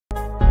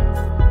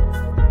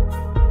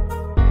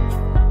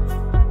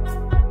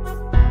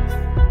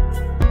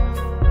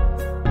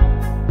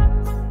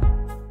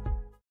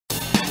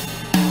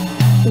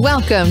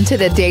Welcome to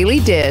The Daily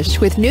Dish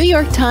with New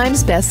York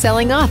Times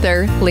bestselling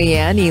author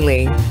Leanne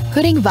Ely.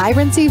 Putting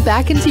vibrancy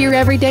back into your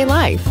everyday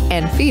life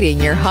and feeding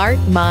your heart,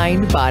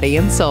 mind, body,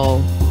 and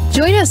soul.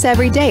 Join us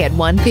every day at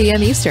 1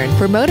 p.m. Eastern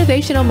for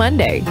Motivational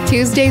Monday,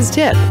 Tuesday's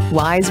Tip,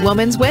 Wise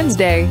Woman's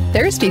Wednesday,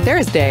 Thirsty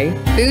Thursday,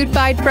 Food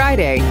Fight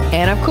Friday,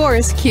 and of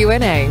course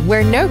Q&A,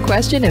 where no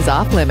question is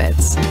off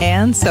limits,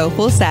 and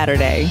Soulful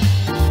Saturday.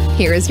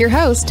 Here is your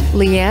host,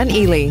 Leanne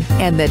Ely,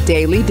 and The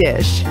Daily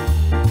Dish.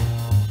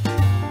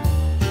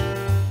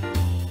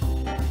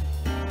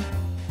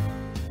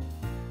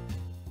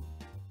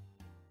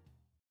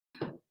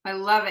 I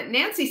love it.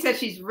 Nancy said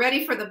she's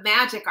ready for the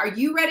magic. Are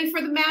you ready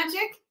for the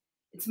magic?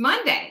 It's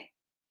Monday.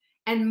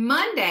 And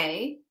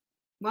Monday,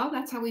 well,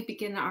 that's how we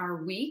begin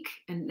our week.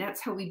 And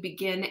that's how we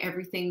begin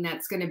everything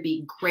that's going to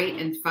be great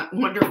and fun,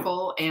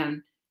 wonderful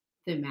and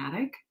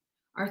thematic.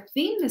 Our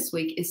theme this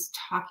week is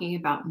talking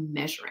about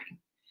measuring.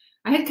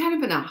 I had kind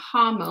of an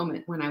aha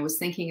moment when I was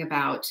thinking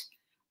about,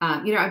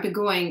 I've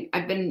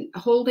been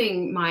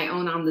holding my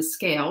own on the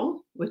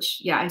scale, which,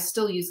 yeah, I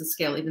still use the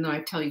scale, even though I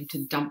tell you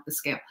to dump the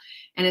scale.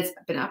 And it's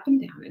been up and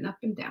down and up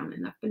and down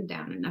and up and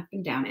down and up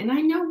and down. And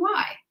I know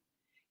why.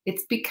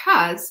 It's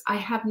because I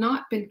have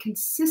not been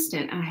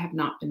consistent and I have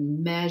not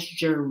been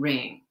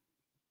measuring.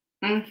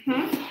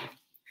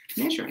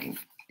 Measuring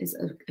is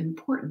an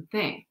important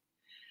thing.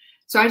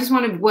 So I just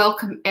want to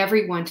welcome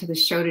everyone to the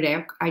show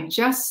today. I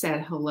just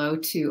said hello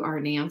to our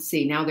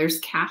Nancy. Now there's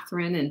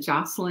Catherine and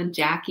Jocelyn,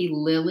 Jackie,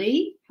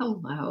 Lily.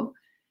 Hello.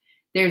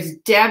 There's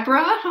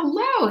Deborah.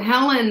 Hello.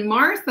 Helen,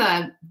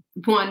 Martha,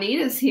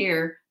 Juanita's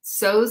here.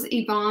 So's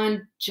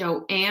Yvonne,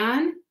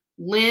 Joanne,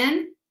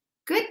 Lynn.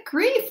 Good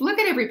grief. Look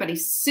at everybody.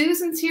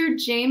 Susan's here.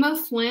 Jama,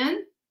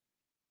 Flynn.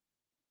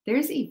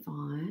 There's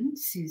Yvonne,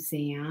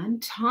 Suzanne.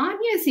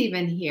 Tanya's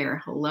even here.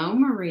 Hello,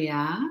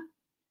 Maria.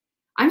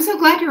 I'm so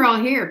glad you're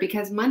all here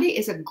because Monday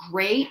is a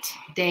great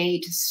day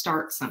to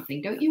start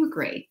something. Don't you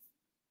agree?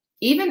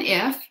 Even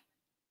if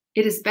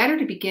it is better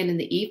to begin in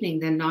the evening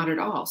than not at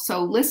all.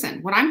 So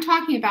listen, what I'm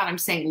talking about, I'm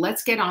saying,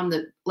 let's get on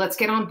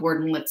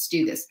board and let's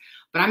do this.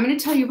 But I'm going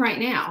to tell you right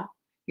now,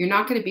 you're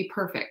not going to be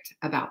perfect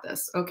about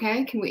this.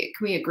 Okay. Can we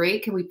agree?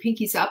 Can we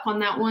pinkies up on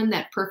that one?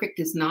 That perfect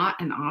is not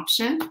an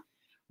option.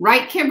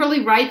 Right,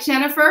 Kimberly? Right,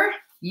 Jennifer?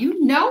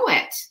 You know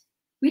it.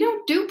 We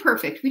don't do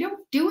perfect. We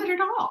don't do it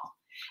at all.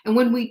 And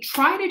when we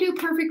try to do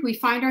perfect, we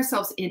find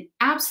ourselves in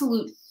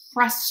absolute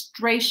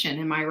frustration.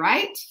 Am I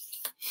right?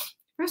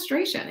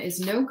 Frustration is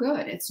no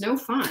good. It's no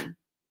fun.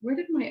 Where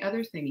did my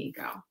other thingy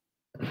go?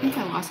 I think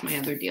I lost my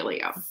other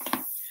dealio.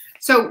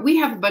 So we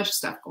have a bunch of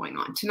stuff going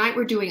on. Tonight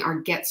we're doing our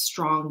Get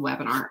Strong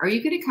webinar. Are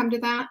you going to come to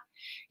that?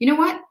 You know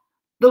what?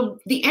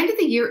 The end of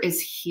the year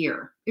is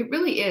here. It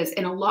really is.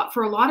 And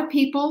for a lot of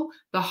people,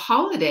 the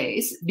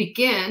holidays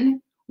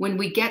begin when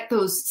we get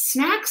those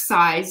snack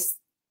size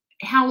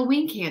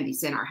Halloween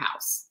candies in our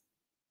house.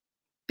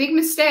 Big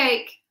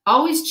mistake.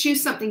 Always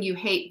choose something you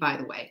hate, by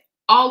the way.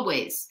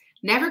 Always.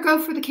 Never go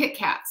for the Kit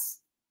Kats.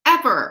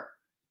 Ever.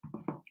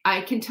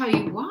 I can tell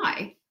you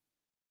why.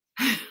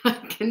 I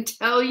can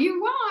tell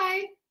you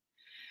why.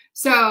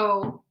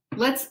 So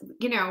let's,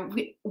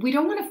 we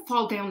don't want to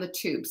fall down the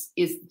tubes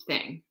is the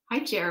thing. Hi,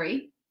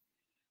 Jerry.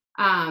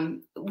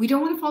 We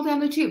don't want to fall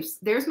down the tubes.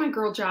 There's my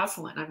girl,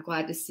 Jocelyn. I'm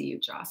glad to see you,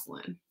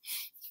 Jocelyn.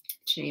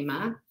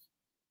 Jama.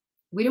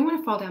 We don't want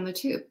to fall down the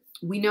tube.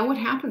 We know what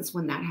happens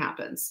when that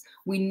happens.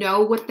 We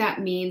know what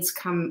that means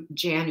come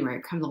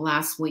January, come the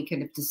last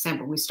weekend of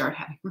December, we start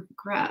having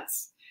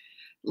regrets.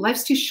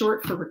 Life's too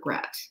short for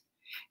regret.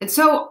 And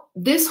so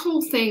this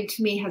whole thing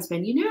to me has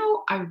been,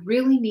 I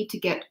really need to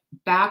get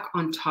back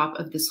on top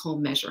of this whole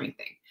measuring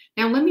thing.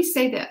 Now, let me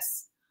say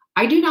this.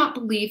 I do not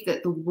believe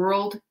that the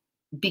world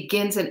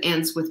begins and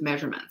ends with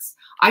measurements.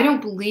 I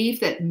don't believe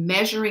that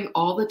measuring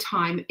all the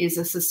time is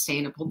a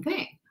sustainable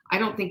thing. I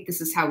don't think this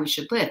is how we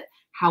should live.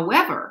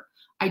 However,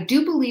 I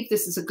do believe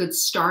this is a good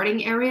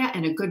starting area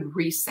and a good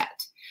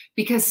reset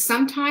because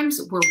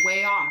sometimes we're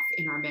way off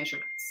in our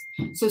measurements.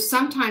 So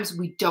sometimes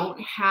we don't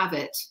have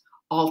it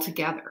all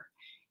together.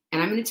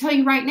 And I'm going to tell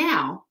you right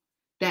now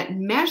that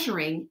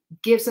measuring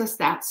gives us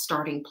that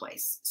starting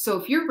place.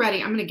 So if you're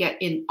ready, I'm going to get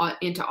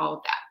into all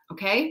of that.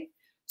 Okay.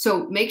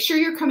 So make sure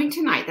you're coming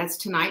tonight. That's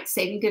tonight,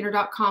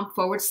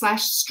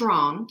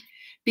 savingdinner.com/strong,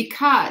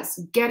 because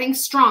getting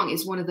strong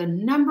is one of the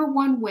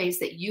 #1 ways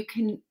that you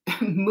can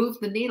move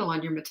the needle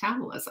on your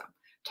metabolism.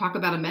 Talk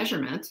about a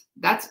measurement.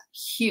 That's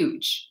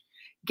huge.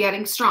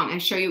 Getting strong. I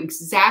show you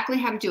exactly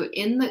how to do it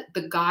in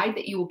the guide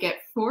that you will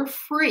get for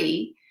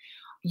free.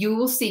 You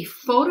will see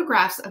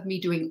photographs of me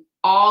doing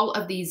all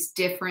of these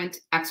different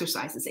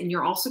exercises. And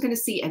you're also going to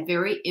see a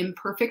very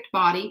imperfect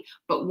body,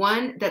 but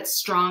one that's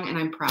strong and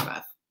I'm proud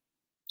of.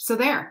 So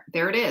there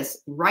it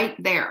is,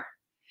 right there.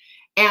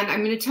 And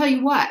I'm going to tell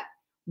you what,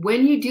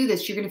 when you do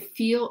this, you're going to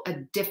feel a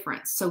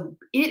difference. So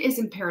it is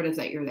imperative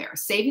that you're there.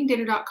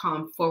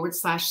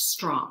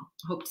 savingdinner.com/strong.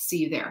 Hope to see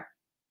you there.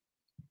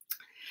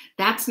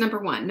 That's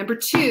 #1.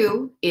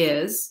 #2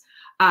 is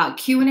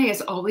Q&A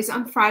is always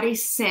on Friday.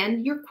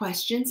 Send your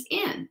questions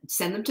in.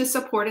 Send them to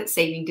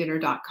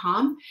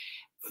support@savingdinner.com.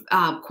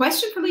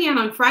 question for Leanne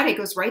on Friday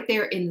goes right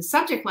there in the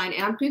subject line.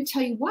 And I'm going to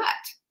tell you what.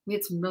 We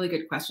had some really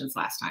good questions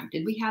last time.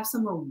 Did we have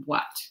some or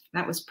what?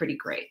 That was pretty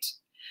great.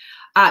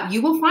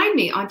 You will find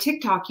me on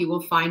TikTok. You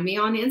will find me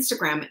on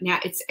Instagram. Now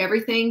it's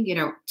everything,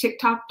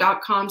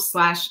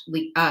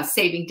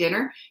 TikTok.com/saving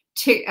dinner,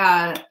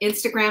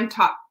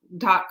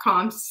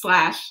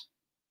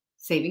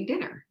 Instagram.com/saving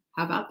dinner.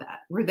 How about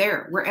that? We're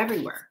there. We're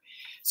everywhere.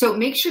 So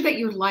make sure that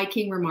you're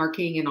liking,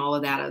 remarking, and all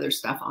of that other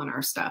stuff on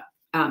our stuff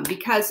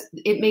because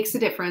it makes a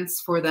difference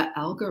for the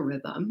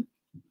algorithm.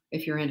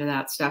 If you're into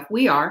that stuff,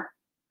 we are.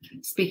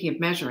 Speaking of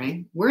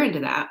measuring, we're into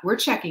that. We're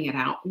checking it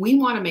out. We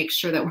want to make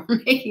sure that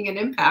we're making an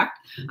impact.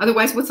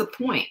 Otherwise, what's the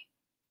point?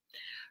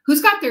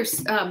 Who's got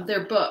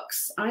their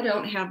books? I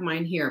don't have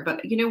mine here,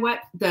 but you know what?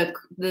 The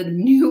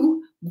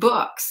new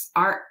books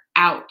are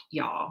out,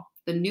 y'all.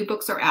 The new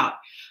books are out.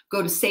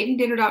 Go to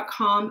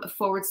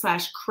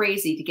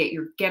savingdinner.com/crazy to get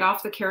your Get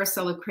Off the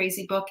Carousel of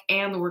Crazy book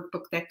and the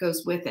workbook that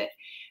goes with it.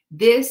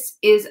 This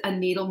is a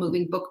needle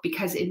moving book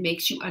because it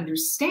makes you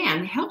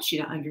understand, helps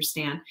you to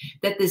understand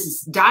that this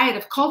is diet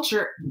of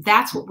culture.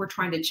 That's what we're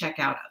trying to check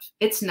out of.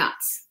 It's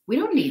nuts. We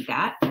don't need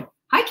that.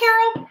 Hi,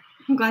 Carol.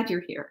 I'm glad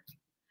you're here.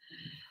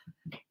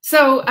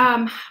 So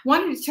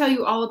wanted to tell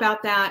you all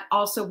about that.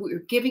 Also, we're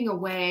giving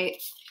away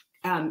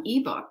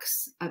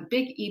ebooks, a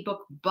big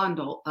ebook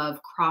bundle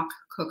of crock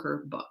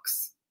cooker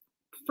books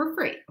for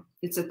free.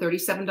 It's a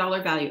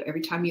 $37 value. Every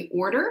time you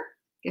order,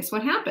 guess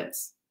what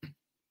happens?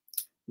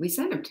 We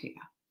send them to you.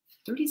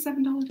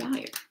 $37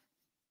 value.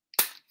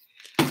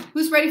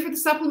 Who's ready for the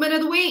supplement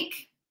of the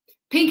week?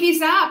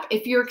 Pinkies up.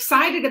 If you're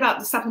excited about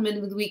the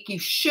supplement of the week, you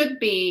should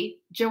be.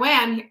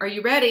 Joanne, are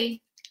you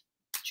ready?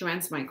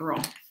 Joanne's my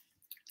girl.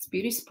 It's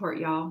beauty support,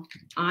 y'all.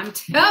 I'm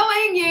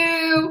telling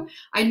you.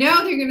 I know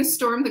they're going to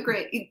storm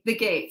the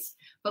gates.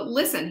 But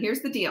listen,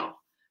 here's the deal.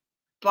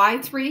 Buy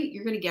 3,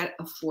 you're going to get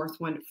a 4th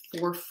one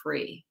for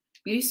free.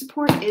 Beauty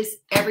support is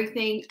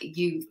everything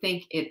you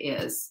think it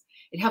is.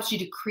 It helps you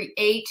to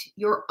create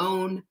your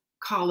own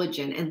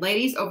collagen. And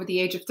ladies over the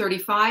age of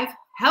 35,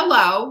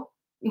 hello,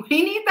 we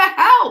need the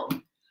help.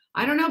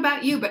 I don't know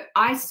about you, but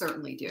I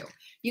certainly do.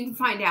 You can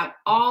find out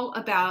all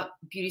about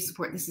beauty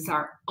support. This is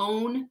our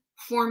own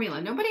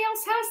formula. Nobody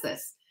else has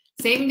this.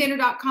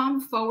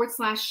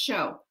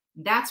 savingdinner.com/show.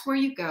 That's where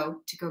you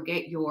go to go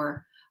get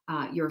your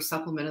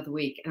supplement of the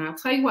week. And I'll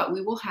tell you what,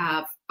 we will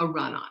have a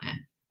run on it.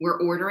 We're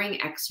ordering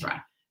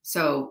extra.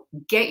 So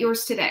get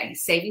yours today,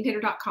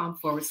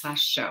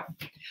 savingdinner.com/show.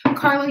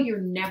 Carla,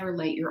 you're never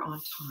late. You're on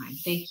time.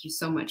 Thank you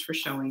so much for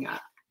showing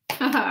up.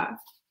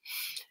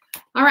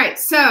 All right.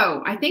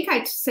 So I think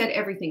I said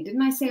everything.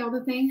 Didn't I say all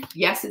the things?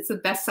 Yes, it's the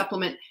best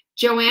supplement.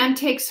 Joanne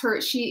takes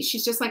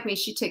she's just like me.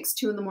 She takes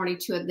 2 in the morning,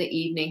 2 in the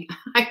evening.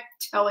 I'm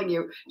telling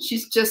you,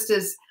 she's just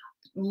as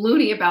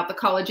loony about the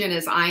collagen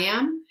as I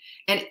am.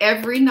 And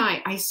every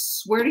night, I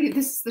swear to you,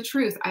 this is the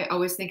truth. I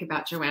always think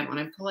about Joanne. When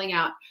I'm pulling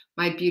out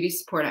my beauty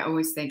support, I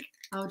always think,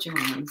 oh,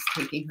 Joanne's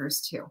taking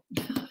hers too.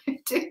 I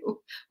do.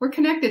 We're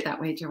connected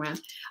that way, Joanne.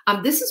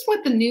 This is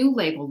what the new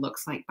label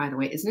looks like, by the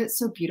way. Isn't it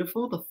so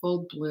beautiful? The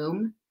full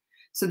bloom.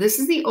 So this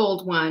is the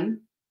old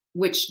one,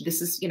 which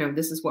this is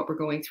what we're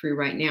going through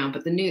right now.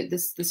 But the new,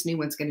 this new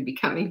one's going to be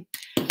coming.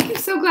 I'm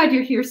so glad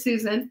you're here,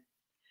 Susan.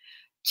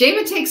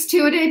 Jama takes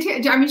 2 a day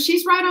too. I mean,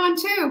 she's right on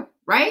too,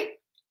 right?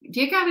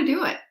 You got to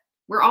do it.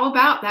 We're all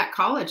about that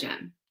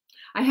collagen.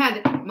 I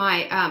had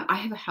my, I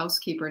have a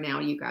housekeeper now,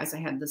 you guys. I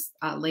had this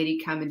lady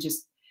come and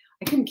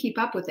I couldn't keep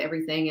up with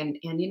everything.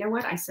 And you know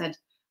what? I said,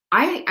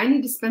 I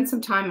need to spend some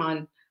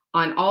time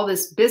on all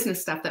this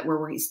business stuff that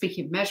we're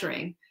speaking of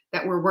measuring,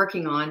 that we're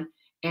working on.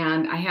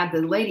 And I had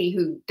the lady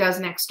who does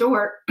next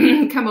door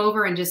come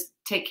over and just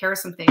take care of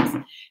some things.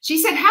 She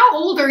said, how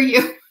old are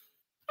you?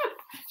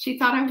 She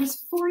thought I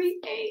was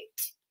 48.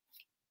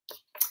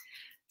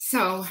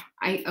 So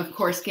I, of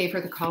course, gave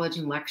her the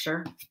collagen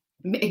lecture.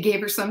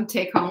 Gave her some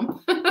take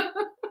home.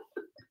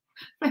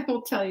 I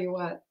will tell you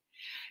what.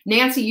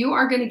 Nancy, you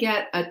are going to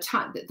get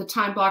the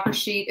time blocker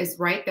sheet is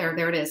right there.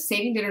 There it is.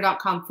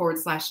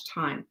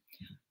 savingdinner.com/time.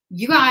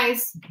 You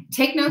guys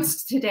take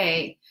notes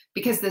today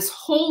because this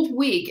whole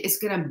week is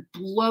going to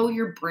blow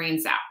your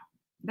brains out.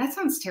 That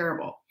sounds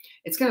terrible.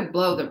 It's going to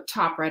blow the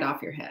top right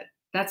off your head.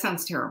 That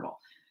sounds terrible.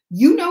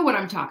 You know what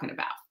I'm talking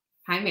about.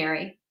 Hi,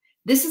 Mary.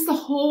 This is the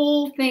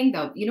whole thing,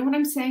 though. You know what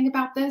I'm saying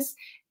about this?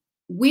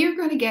 We're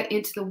going to get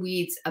into the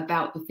weeds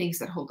about the things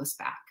that hold us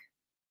back.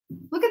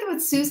 Look at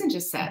what Susan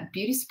just said.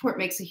 Beauty support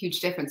makes a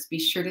huge difference. Be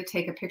sure to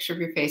take a picture of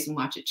your face and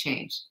watch it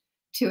change.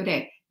 2 a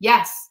day.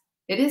 Yes,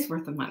 it is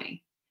worth the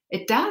money.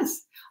 It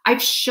does.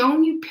 I've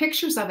shown you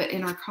pictures of it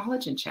in our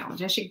collagen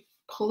challenge. I should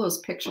pull those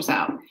pictures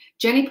out.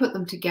 Jenny put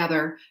them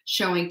together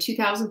showing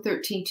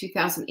 2013,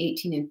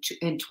 2018,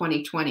 and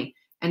 2020.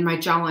 And my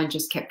jawline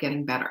just kept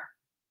getting better.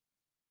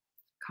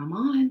 Come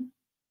on.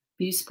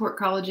 Beauty support,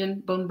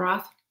 collagen, bone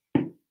broth,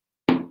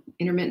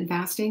 intermittent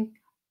fasting,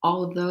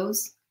 all of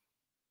those.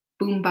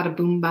 Boom, bada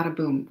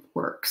boom,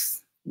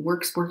 works.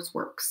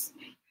 Works.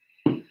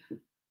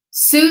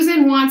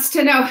 Susan wants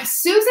to know.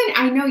 Susan,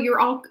 I know you're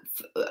all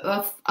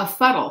a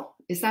fuddle.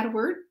 Is that a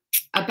word?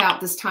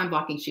 about this time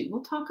blocking sheet.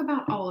 We'll talk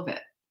about all of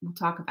it. We'll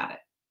talk about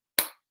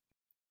it.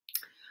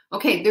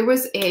 Okay, there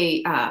was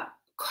a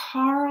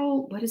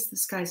Carl, what is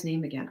this guy's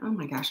name again? Oh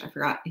my gosh, I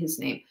forgot his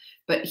name.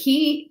 But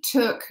he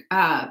took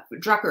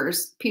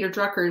Peter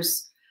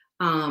Drucker's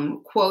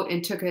quote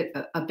and took it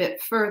a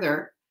bit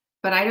further.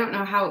 But I don't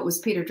know how it was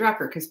Peter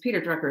Drucker, because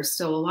Peter Drucker is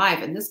still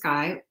alive. And this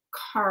guy,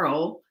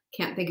 Carl,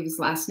 can't think of his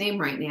last name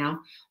right now,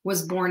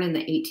 was born in the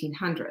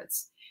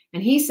 1800s.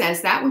 And he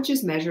says that which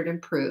is measured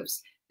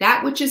improves.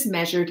 That which is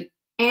measured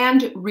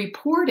and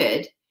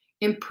reported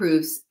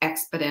improves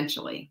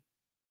exponentially.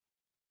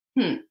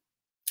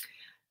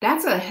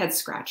 That's a head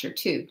scratcher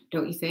too,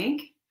 don't you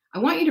think? I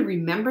want you to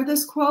remember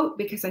this quote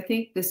because I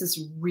think this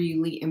is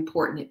really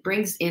important. It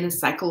brings in a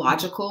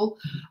psychological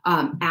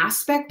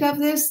aspect of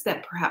this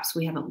that perhaps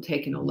we haven't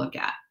taken a look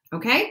at.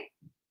 Okay?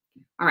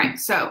 All right.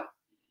 So,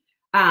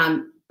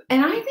 and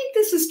I think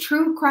this is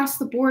true across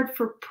the board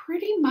for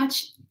pretty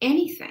much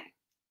anything.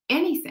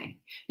 Anything.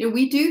 You know,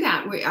 we do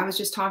that. I was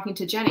just talking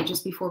to Jenny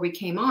just before we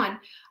came on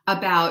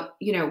about,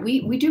 you know,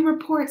 we do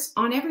reports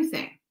on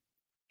everything.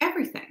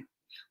 Everything.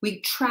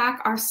 We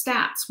track our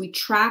stats. We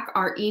track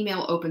our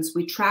email opens.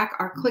 We track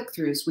our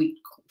click-throughs.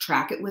 We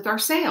track it with our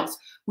sales.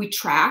 We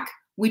track.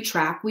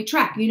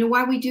 You know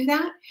why we do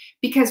that?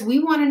 Because we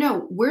want to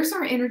know, where's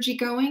our energy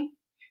going?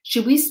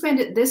 Should we spend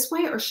it this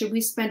way or should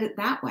we spend it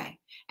that way?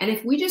 And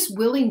if we just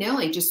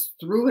willy-nilly just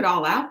threw it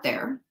all out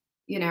there,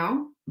 you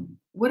know,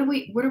 what are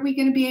we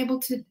going to be able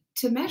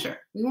to measure?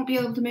 We won't be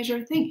able to measure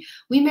a thing.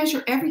 We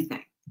measure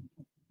everything.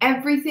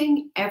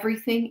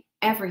 Everything.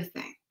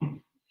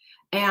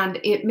 And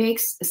it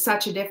makes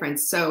such a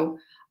difference. So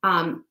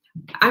I'm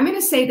going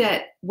to say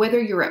that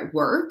whether you're at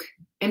work,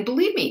 and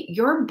believe me,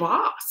 your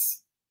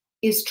boss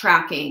is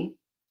tracking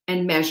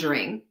and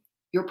measuring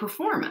your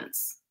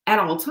performance at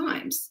all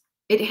times.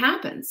 It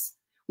happens.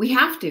 We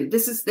have to.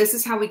 This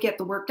is how we get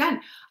the work done.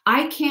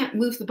 I can't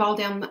move the ball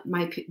down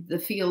the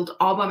field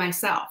all by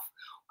myself.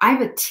 I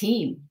have a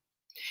team,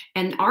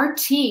 and our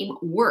team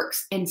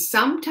works. And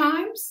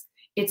sometimes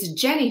it's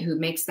Jenny who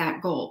makes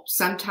that goal.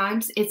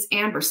 Sometimes it's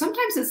Amber.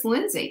 Sometimes it's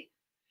Lindsay.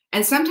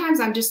 And sometimes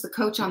I'm just the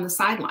coach on the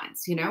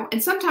sidelines, you know,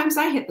 and sometimes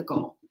I hit the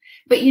goal.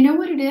 But you know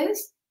what it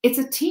is? It's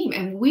a team,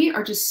 and we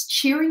are just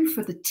cheering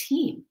for the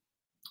team.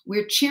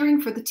 We're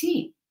cheering for the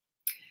team.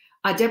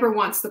 Deborah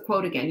wants the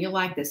quote again. You'll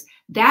like this.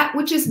 That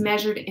which is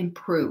measured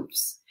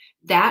improves.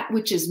 That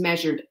which is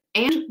measured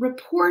and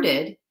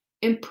reported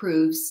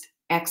improves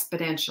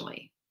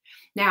exponentially.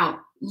 Now,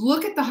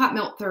 look at the Hot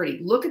Melt 30.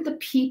 Look at the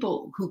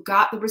people who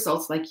got the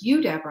results like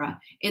you, Deborah,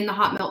 in the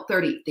Hot Melt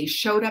 30. They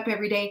showed up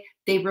every day.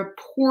 They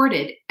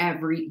reported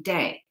every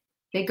day.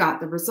 They got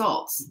the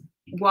results.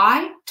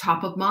 Why?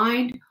 Top of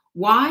mind.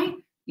 Why?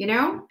 You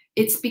know,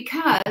 it's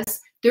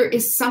because there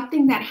is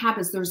something that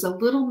happens. There's a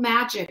little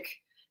magic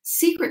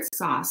secret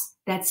sauce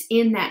that's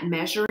in that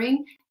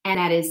measuring, and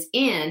that is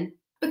in,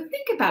 but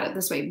think about it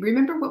this way.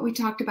 Remember what we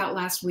talked about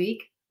last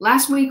week?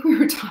 Last week we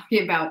were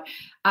talking about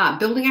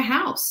building a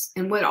house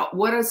and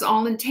what is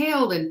all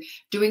entailed, and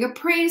doing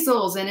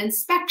appraisals and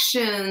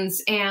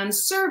inspections and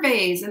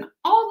surveys and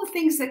all the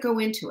things that go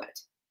into it.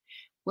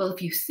 Well,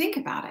 if you think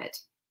about it,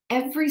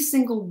 every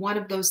single one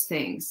of those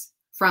things,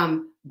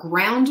 from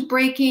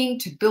groundbreaking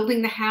to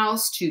building the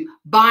house to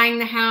buying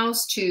the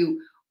house to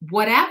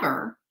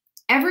whatever,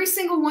 every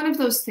single one of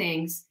those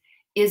things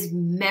is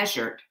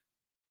measured.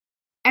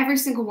 Every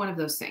single one of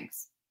those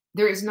things.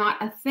 There is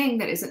not a thing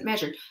that isn't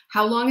measured.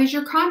 How long is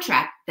your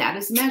contract? That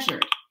is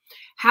measured.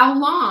 How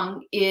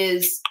long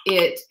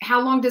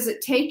does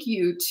it take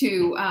you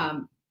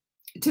to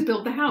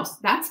build the house?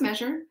 That's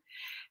measured.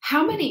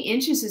 How many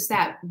inches is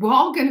that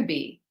wall going to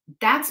be?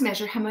 That's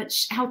measured. How thick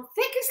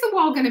is the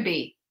wall going to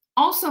be?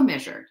 Also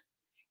measured.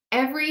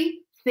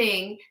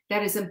 Everything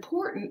that is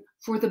important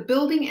for the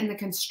building and the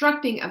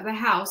constructing of the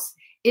house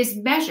is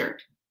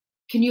measured.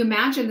 Can you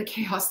imagine the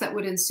chaos that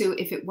would ensue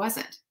if it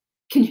wasn't?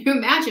 Can you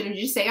imagine? And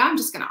you say, I'm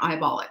just going to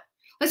eyeball it.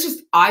 Let's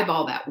just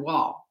eyeball that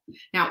wall.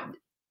 Now,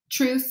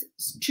 true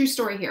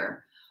story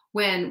here.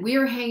 When we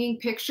are hanging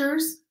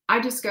pictures, I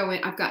just go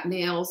in, I've got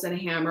nails and a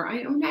hammer.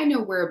 I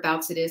know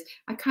whereabouts it is.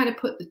 I kind of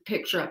put the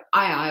picture up,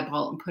 I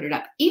eyeball it and put it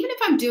up. Even if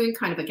I'm doing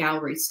kind of a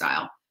gallery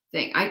style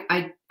thing,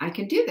 I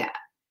can do that.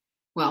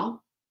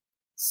 Well,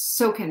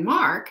 so can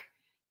Mark.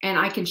 And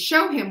I can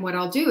show him what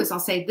I'll do is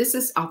I'll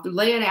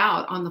lay it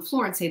out on the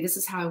floor and say, this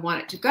is how I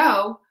want it to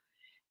go.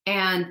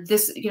 And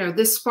this,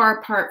 this far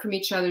apart from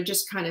each other,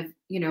 just kind of,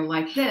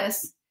 like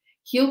this.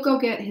 He'll go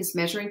get his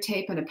measuring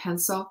tape and a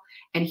pencil,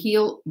 and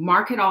he'll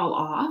mark it all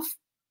off,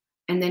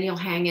 and then he'll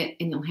hang it,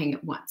 and he'll hang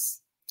it once.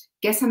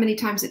 Guess how many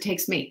times it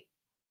takes me?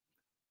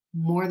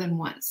 More than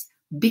once,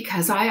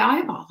 because I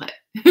eyeball it.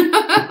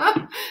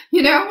 I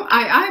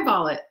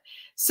eyeball it.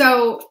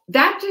 So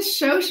that just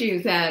shows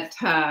you that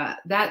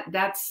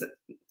that's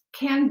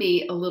can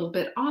be a little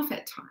bit off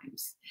at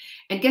times.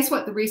 And guess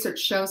what? The research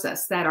shows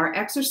us that our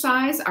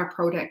exercise, our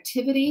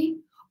productivity,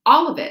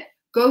 all of it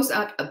goes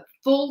up a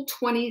full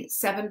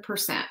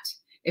 27%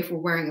 if we're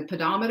wearing a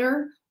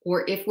pedometer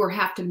or if we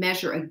have to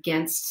measure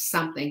against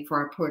something for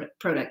our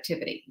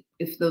productivity,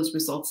 if those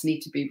results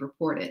need to be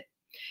reported.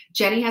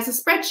 Jenny has a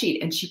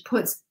spreadsheet and she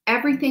puts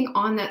everything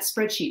on that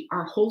spreadsheet,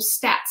 our whole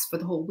stats for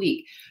the whole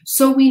week.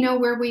 So we know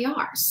where we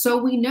are. So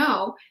we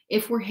know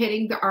if we're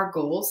hitting our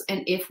goals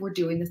and if we're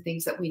doing the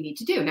things that we need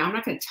to do. Now, I'm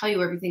not going to tell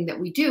you everything that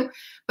we do,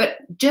 but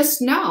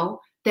just know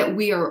that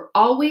we are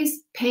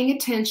always paying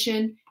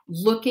attention,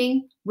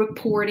 looking,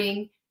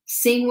 reporting,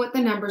 seeing what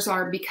the numbers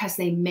are, because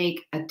they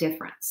make a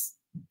difference.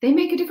 They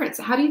make a difference.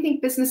 How do you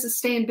think businesses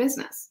stay in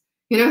business?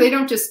 You know, they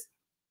don't just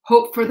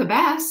hope for the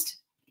best,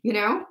 you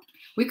know?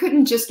 We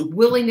couldn't just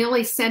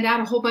willy-nilly send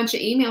out a whole bunch of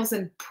emails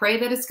and pray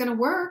that it's going to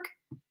work.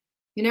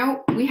 You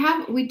know,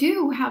 we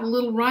do have a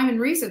little rhyme and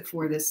reason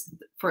for this,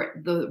 for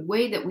the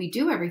way that we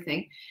do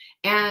everything.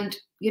 And,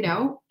 you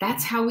know,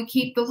 that's how we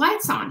keep the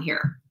lights on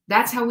here.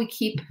 That's how we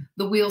keep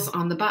the wheels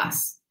on the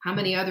bus. How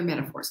many other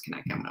metaphors can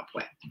I come up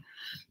with?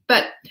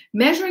 But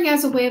measuring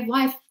as a way of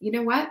life, you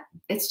know what?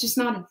 It's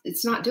not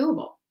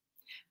doable.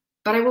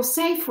 But I will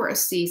say, for a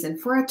season,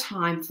 for a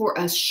time, for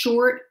a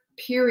short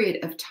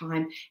period of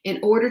time, in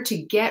order to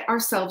get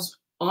ourselves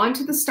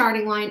onto the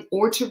starting line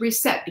or to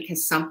reset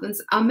because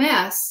something's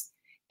amiss,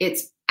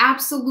 it's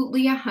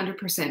absolutely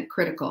 100%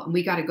 critical. And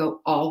we got to go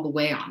all the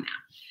way on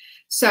that.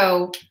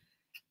 So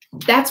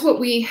that's what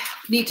we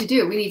need to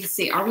do. We need to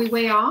see, are we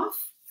way off,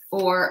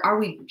 or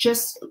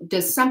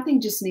does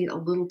something just need a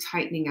little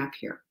tightening up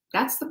here?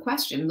 That's the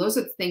question. Those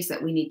are the things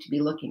that we need to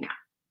be looking at.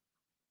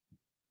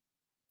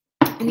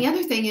 And the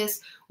other thing is,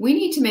 we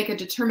need to make a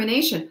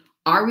determination.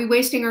 Are we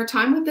wasting our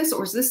time with this,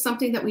 or is this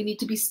something that we need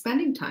to be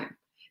spending time?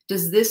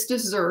 Does this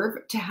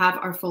deserve to have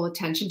our full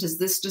attention? Does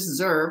this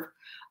deserve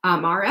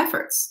our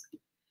efforts?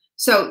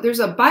 So there's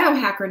a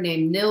biohacker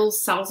named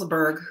Nils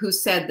Salzberg who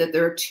said that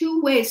there are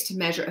 2 ways to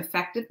measure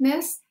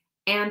effectiveness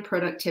and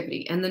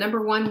productivity. And the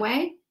number 1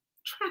 way,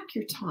 track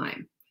your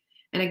time.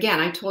 And again,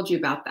 I told you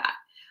about that.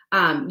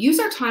 Use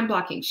our time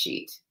blocking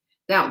sheet.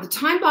 Now, the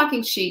time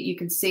blocking sheet, you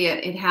can see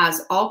it. It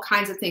has all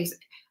kinds of things.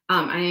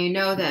 I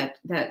know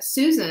that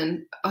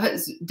Susan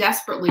is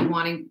desperately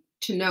wanting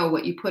to know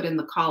what you put in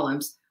the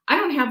columns. I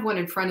don't have one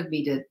in front of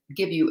me to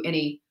give you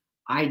any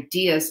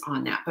ideas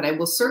on that, but I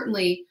will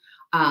certainly,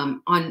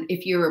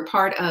 if you're a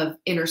part of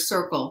Inner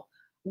Circle,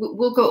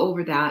 we'll go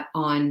over that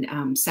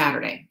on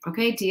Saturday.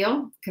 Okay,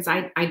 deal? Because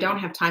I don't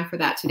have time for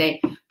that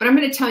today. But I'm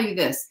going to tell you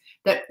this,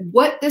 that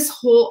what this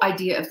whole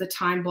idea of the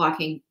time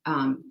blocking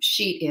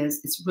sheet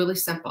is, it's really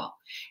simple.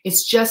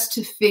 It's just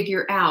to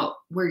figure out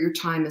where your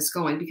time is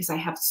going, because I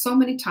have so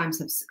many times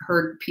have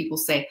heard people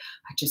say,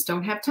 I just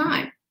don't have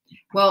time.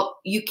 Well,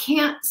 you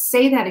can't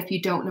say that if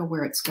you don't know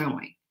where it's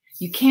going.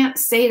 You can't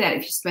say that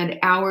if you spend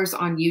hours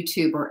on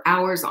YouTube or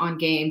hours on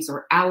games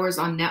or hours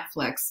on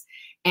Netflix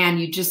and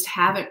you just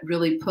haven't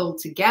really pulled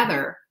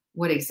together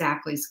what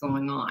exactly is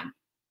going on.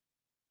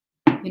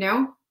 You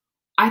know,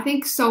 I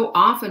think so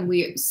often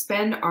we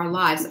spend our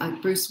lives,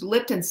 like Bruce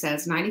Lipton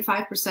says,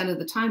 95% of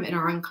the time in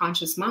our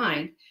unconscious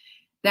mind,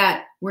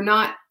 that we're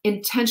not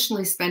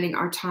intentionally spending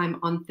our time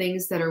on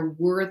things that are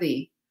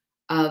worthy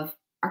of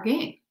our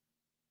game.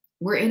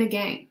 We're in a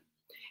game,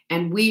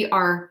 and we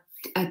are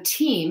a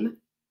team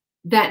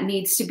that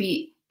needs to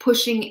be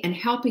pushing and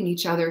helping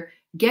each other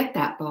get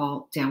that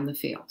ball down the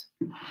field.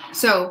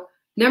 So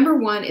number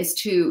 1 is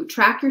to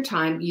track your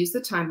time, use the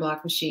time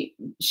block sheet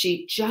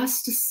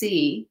just to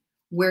see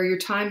where your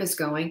time is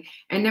going.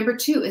 And number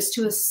 2 is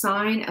to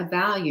assign a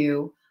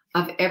value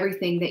of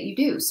everything that you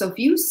do. So if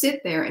you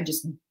sit there and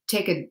just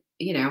take a,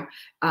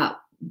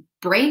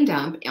 brain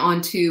dump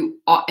onto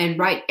and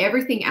write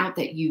everything out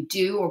that you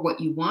do or what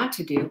you want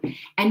to do,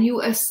 and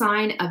you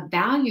assign a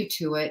value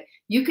to it,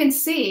 you can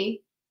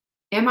see,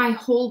 am I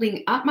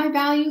holding up my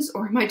values,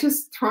 or am I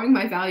just throwing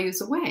my values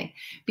away?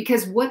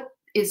 Because what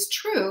is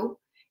true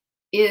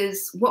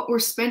is what we're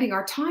spending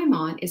our time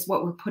on is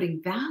what we're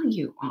putting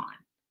value on.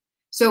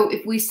 So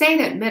if we say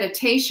that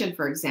meditation,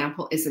 for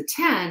example, is a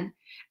 10,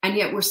 and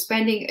yet we're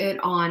spending it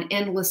on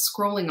endless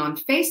scrolling on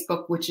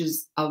Facebook, which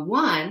is a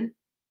 1,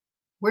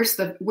 where is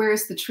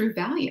the true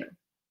value?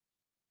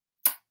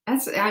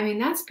 That's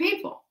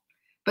painful.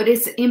 But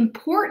it's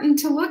important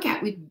to look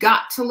at. We've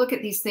got to look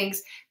at these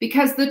things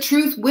because the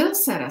truth will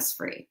set us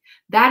free.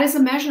 That is a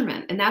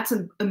measurement, and that's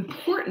an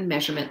important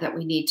measurement that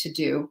we need to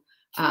do,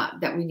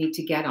 that we need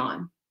to get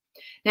on.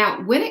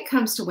 Now, when it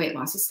comes to weight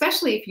loss,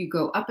 especially if you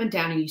go up and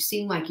down and you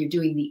seem like you're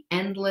doing the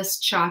endless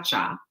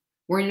cha-cha,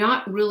 we're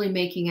not really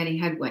making any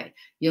headway.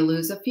 You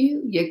lose a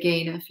few, you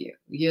gain a few.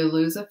 You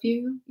lose a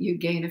few, you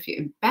gain a few,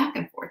 and back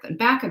and forth and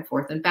back and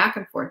forth and back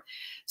and forth.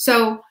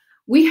 So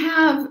we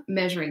have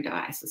measuring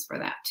devices for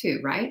that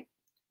too, right?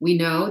 We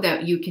know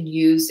that you can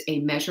use a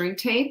measuring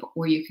tape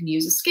or you can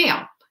use a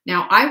scale.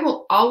 Now, I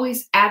will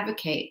always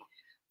advocate,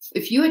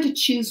 if you had to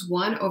choose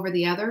one over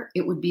the other,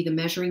 it would be the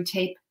measuring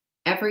tape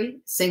every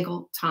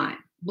single time.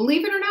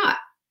 Believe it or not.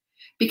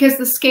 Because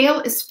the scale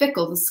is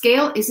fickle. The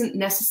scale isn't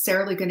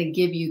necessarily going to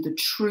give you the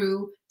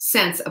true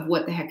sense of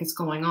what the heck is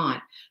going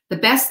on. The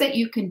best that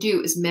you can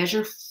do is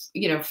measure,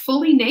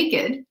 fully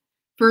naked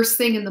first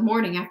thing in the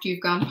morning after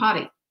you've gone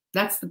potty.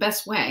 That's the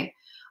best way.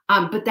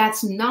 But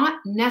that's not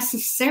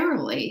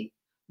necessarily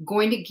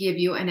going to give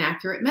you an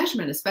accurate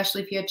measurement,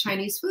 especially if you had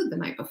Chinese food the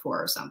night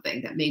before or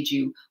something that made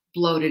you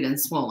bloated and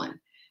swollen.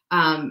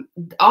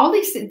 All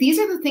these are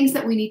the things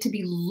that we need to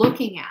be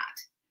looking at,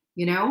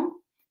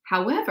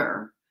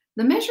 However,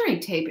 the measuring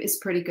tape is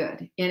pretty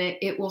good, and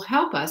it will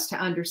help us to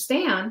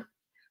understand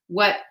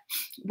what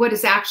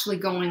is actually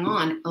going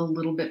on a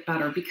little bit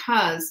better.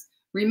 Because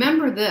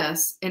remember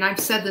this, and I've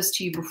said this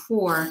to you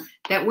before,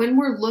 that when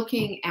we're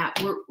looking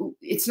at,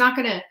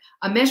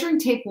 a measuring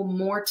tape will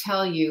more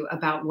tell you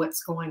about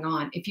what's going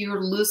on. If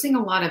you're losing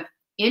a lot of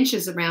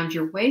inches around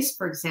your waist,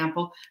 for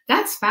example,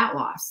 that's fat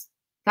loss.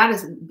 That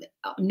is,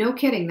 no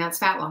kidding, that's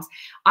fat loss.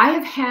 I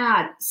have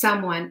had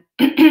someone,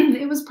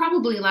 it was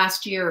probably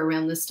last year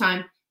around this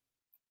time,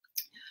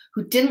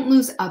 who didn't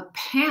lose a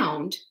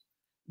pound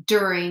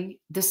during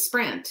the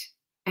sprint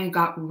and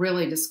got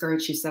really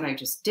discouraged. She said, I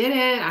just did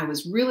it. I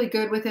was really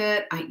good with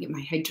it.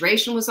 My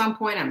hydration was on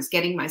point. I was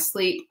getting my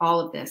sleep,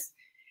 all of this.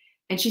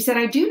 And she said,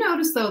 I do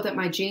notice though that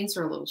my jeans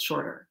are a little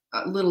shorter,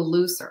 a little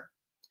looser.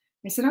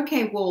 I said,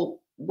 okay, well,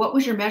 what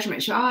was your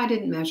measurement? She said, I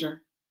didn't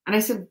measure. And I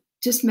said,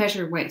 just measure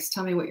your waist.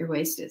 Tell me what your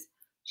waist is.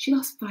 She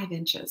lost 5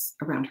 inches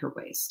around her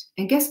waist.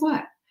 And guess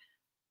what?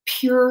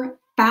 Pure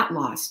fat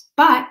loss.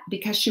 But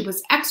because she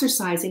was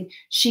exercising,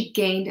 she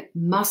gained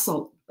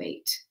muscle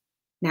weight.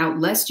 Now,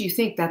 lest you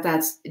think that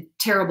that's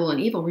terrible and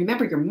evil,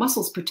 remember your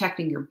muscles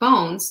protecting your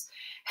bones,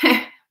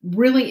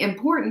 really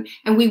important.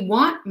 And we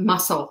want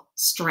muscle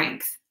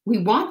strength. We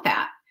want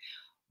that.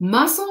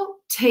 Muscle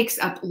takes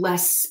up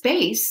less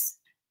space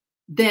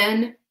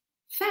than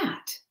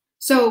fat.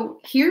 So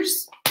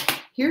here's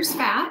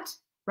fat,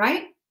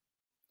 right?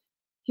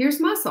 Here's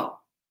muscle.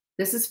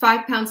 This is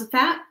 5 pounds of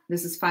fat.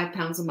 This is 5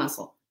 pounds of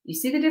muscle. You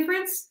see the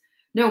difference?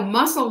 No,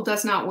 muscle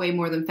does not weigh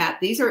more than fat.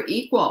 These are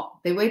equal.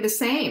 They weigh the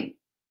same,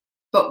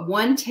 but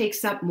one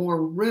takes up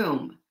more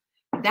room.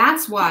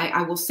 That's why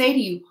I will say to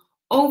you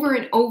over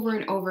and over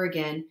and over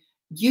again,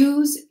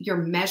 use your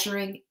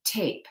measuring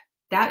tape.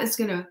 That is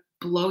going to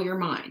blow your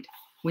mind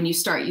when you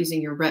start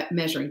using your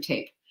measuring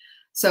tape.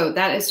 So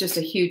that is just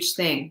a huge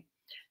thing.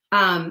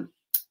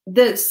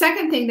 The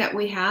second thing that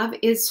we have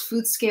is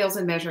food scales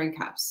and measuring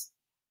cups.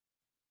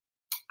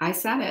 I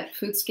said it,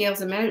 food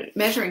scales and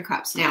measuring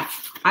cups. Now,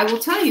 I will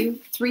tell you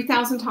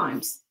 3,000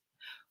 times,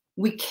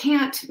 we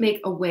can't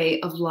make a way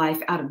of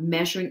life out of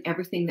measuring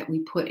everything that we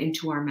put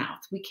into our mouth.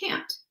 We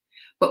can't.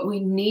 But we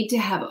need to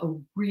have a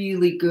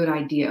really good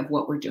idea of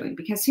what we're doing.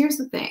 Because here's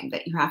the thing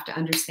that you have to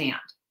understand.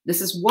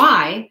 This is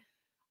why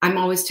I'm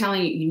always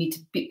telling you, you need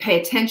to pay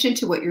attention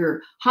to what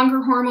your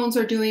hunger hormones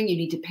are doing. You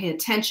need to pay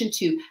attention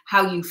to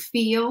how you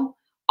feel.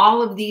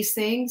 All of these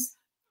things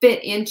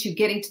fit into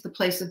getting to the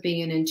place of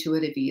being an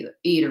intuitive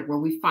eater, where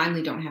we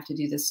finally don't have to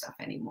do this stuff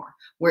anymore,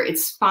 where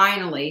it's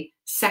finally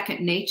second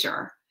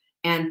nature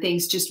and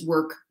things just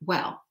work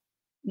well.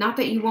 Not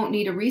that you won't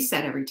need a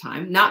reset every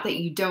time, not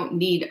that you don't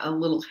need a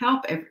little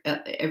help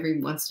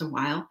every once in a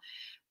while,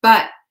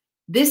 but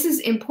this is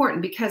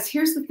important because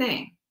here's the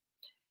thing.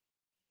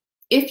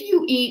 If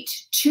you eat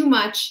too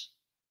much,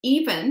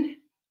 even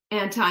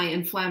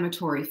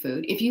anti-inflammatory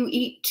food, if you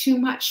eat too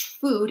much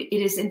food,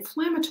 it is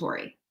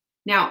inflammatory.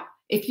 Now,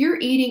 if you're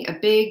eating a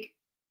big,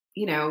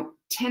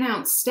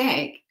 10-ounce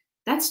steak,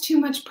 that's too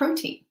much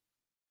protein,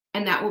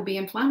 and that will be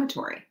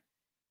inflammatory.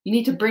 You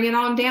need to bring it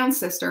on down,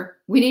 sister.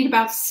 We need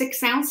about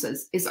 6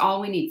 ounces is all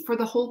we need for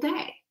the whole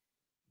day,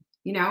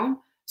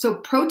 So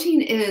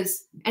protein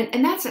is,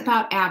 and that's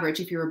about average.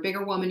 If you're a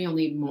bigger woman, you'll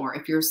need more.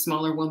 If you're a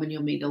smaller woman,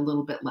 you'll need a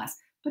little bit less,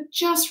 but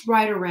just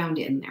right around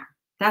in there.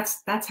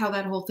 That's how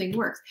that whole thing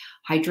works.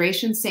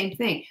 Hydration, same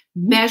thing.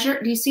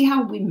 Measure, do you see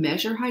how we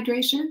measure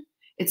hydration?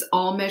 It's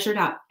all measured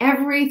out.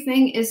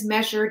 Everything is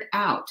measured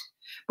out,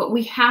 but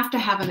we have to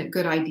have a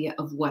good idea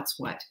of what's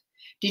what.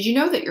 Did you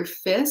know that your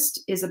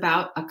fist is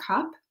about a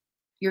cup?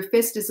 Your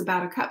fist is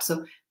about a cup.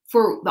 So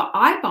for the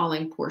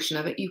eyeballing portion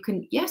of it, you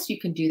can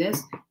do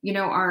this.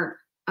 Our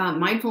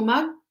mindful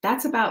mug,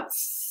 that's about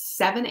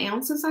 7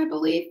 ounces, I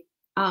believe,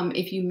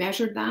 if you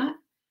measured that.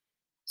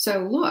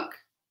 So look,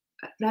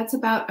 that's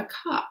about a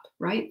cup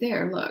right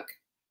there. Look,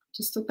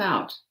 just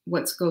about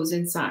what goes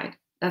inside.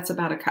 That's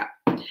about a cup.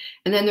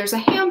 And then there's a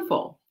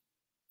handful.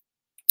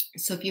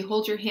 So if you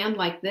hold your hand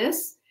like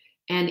this,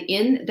 and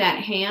in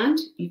that hand,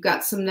 you've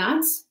got some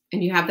nuts,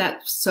 and you have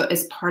that so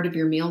as part of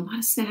your meal, not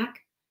a snack.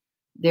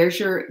 There's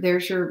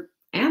your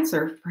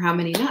answer for how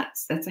many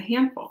nuts. That's a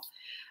handful.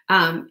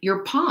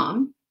 Your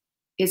palm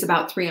is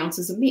about 3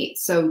 ounces of meat.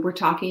 So we're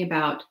talking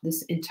about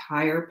this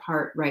entire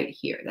part right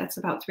here. That's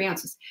about 3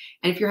 ounces.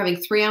 And if you're having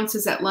 3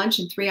 ounces at lunch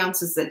and 3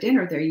 ounces at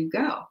dinner, there you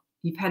go.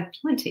 You've had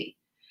plenty.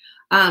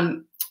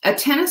 A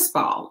tennis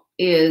ball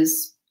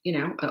is,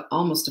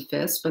 almost a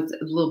fist, but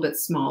a little bit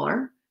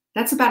smaller.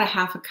 That's about a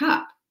half a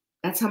cup.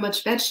 That's how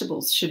much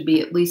vegetables should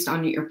be at least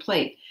on your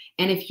plate.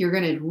 And if you're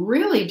going to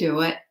really do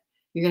it,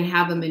 you're going to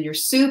have them in your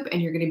soup,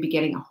 and you're going to be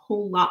getting a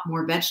whole lot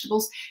more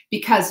vegetables,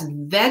 because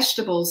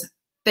vegetables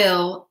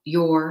fill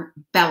your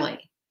belly,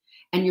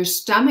 and your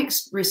stomach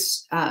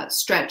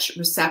stretch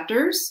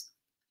receptors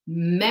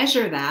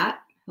measure that.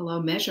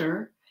 Hello,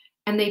 measure.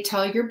 and they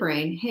tell your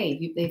brain,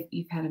 hey,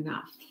 you've had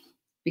enough,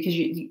 because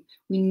we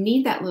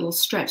need that little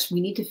stretch.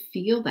 We need to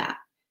feel that.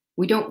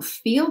 We don't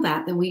feel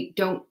that, then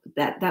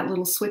that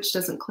little switch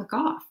doesn't click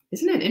off.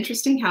 Isn't it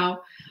interesting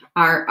how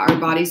our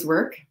bodies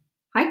work?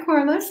 Hi,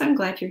 Corliss. I'm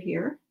glad you're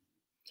here.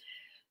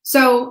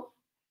 So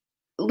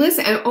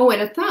listen, and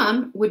a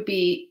thumb would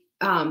be,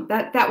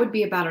 that would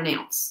be about an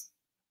ounce.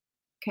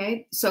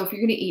 Okay. So if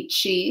you're going to eat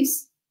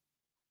cheese,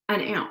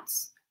 an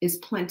ounce is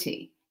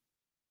plenty.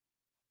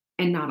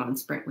 And not on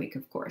sprint week,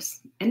 of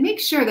course. And make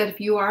sure that if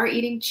you are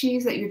eating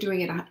cheese, that you're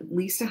doing it at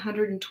least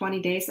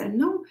 120 days, and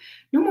no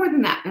more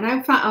than that. And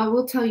I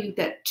will tell you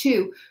that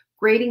too,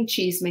 grating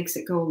cheese makes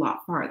it go a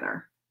lot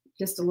farther.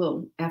 Just a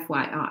little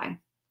FYI.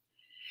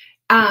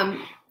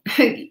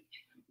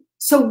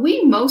 So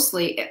we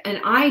mostly,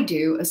 and I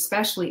do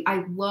especially,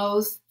 I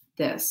loathe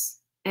this.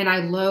 And I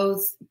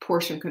loathe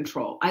portion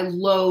control. I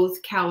loathe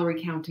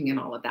calorie counting and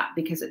all of that,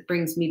 because it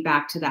brings me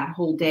back to that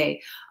whole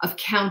day of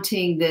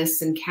counting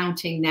this and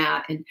counting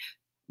that and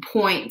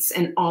points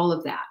and all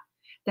of that.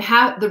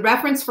 The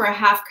reference for a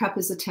half cup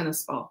is a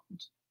tennis ball,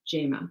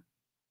 Jama.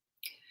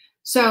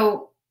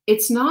 So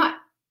it's not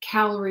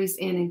calories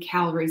in and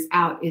calories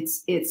out.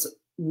 It's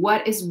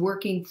what is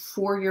working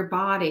for your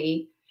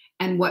body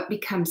and what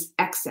becomes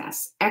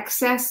excess.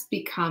 Excess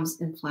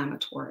becomes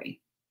inflammatory.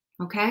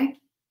 Okay?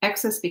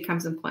 Excess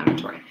becomes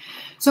inflammatory.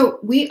 So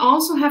we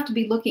also have to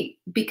be looking,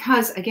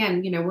 because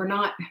again,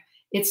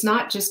 it's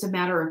not just a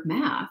matter of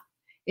math.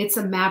 It's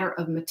a matter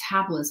of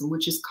metabolism,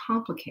 which is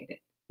complicated.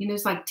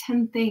 There's like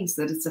 10 things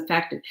that it's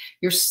affected.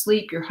 Your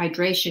sleep, your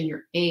hydration,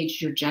 your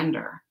age, your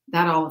gender,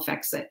 that all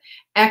affects it.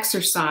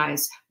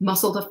 Exercise,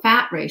 muscle to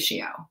fat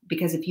ratio,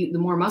 because the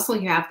more muscle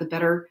you have, the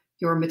better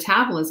your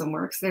metabolism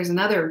works. There's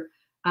another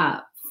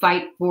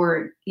fight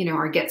for,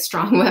 our Get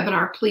Strong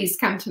webinar. Please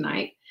come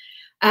tonight.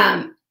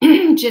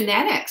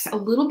 Genetics, a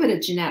little bit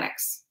of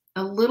genetics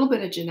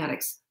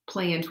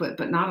play into it,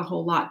 but not a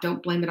whole lot.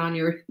 Don't blame it on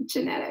your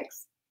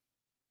genetics.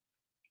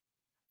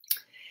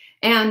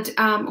 And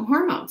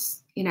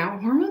hormones,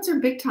 hormones are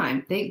big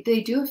time.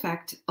 They do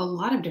affect a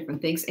lot of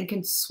different things and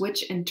can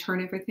switch and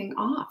turn everything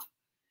off.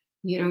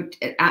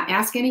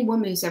 Ask any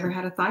woman who's ever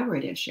had a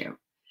thyroid issue.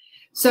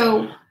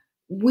 So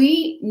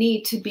we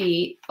need to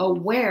be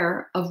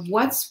aware of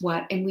what's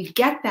what, and we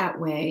get that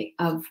way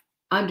of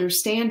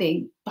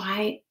understanding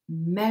by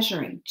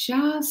measuring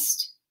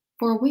just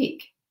for a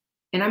week.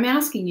 And I'm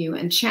asking you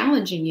and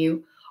challenging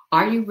you,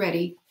 are you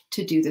ready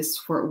to do this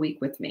for a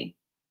week with me?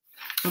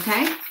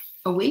 Okay?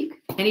 A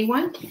week?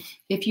 Anyone?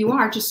 If you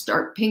are, just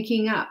start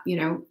pinking up,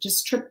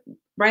 just trip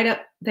right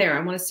up there.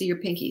 I want to see your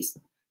pinkies.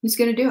 Who's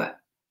going to do it?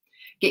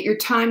 Get your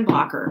time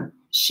blocker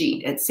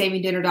sheet at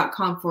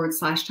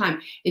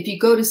savingdinner.com/time. If you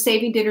go to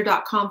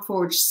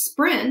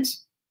savingdinner.com/sprint,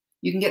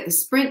 you can get the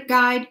sprint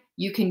guide.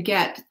 You can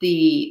get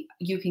the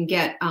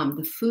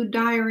food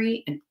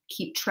diary and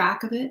keep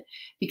track of it,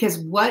 because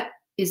what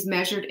is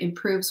measured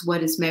improves.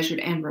 What is measured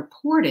and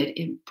reported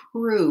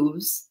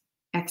improves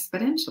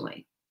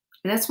exponentially.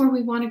 And that's where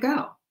we want to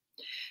go.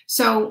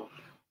 So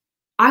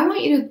I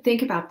want you to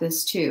think about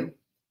this too.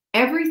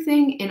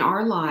 Everything in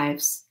our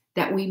lives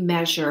that we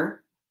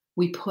measure,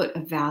 we put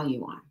a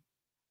value on.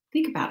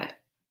 Think about it.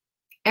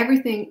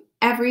 Everything,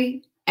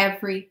 everything.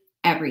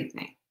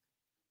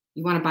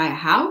 You want to buy a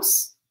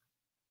house?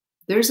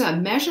 There's a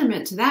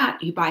measurement to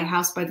that. You buy a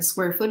house by the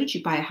square footage.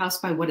 You buy a house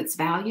by what it's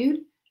valued.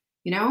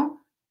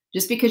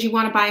 Just because you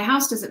want to buy a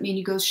house doesn't mean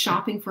you go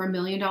shopping for $1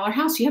 million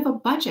house. You have a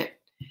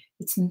budget.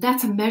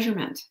 That's a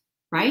measurement,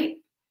 right?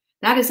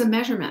 That is a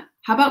measurement.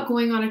 How about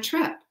going on a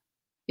trip?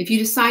 If you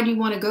decide you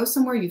want to go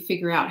somewhere, you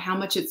figure out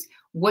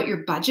what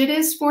your budget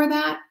is for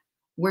that,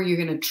 where you're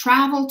going to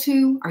travel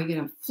to, are you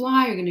going to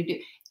fly, are you going to do,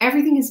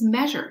 everything is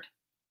measured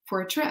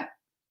for a trip.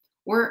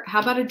 Or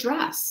how about a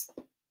dress?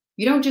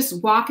 You don't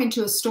just walk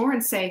into a store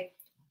and say,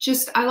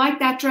 I like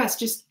that dress,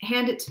 just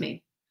hand it to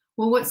me.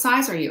 Well, what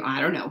size are you?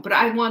 I don't know, but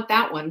I want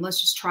that one.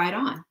 Let's just try it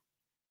on.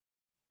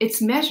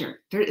 It's measured.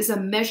 There is a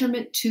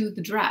measurement to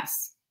the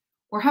dress.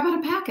 Or how about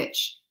a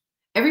package?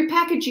 Every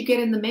package you get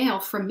in the mail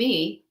from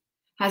me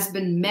has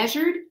been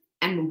measured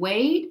and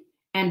weighed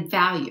and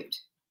valued.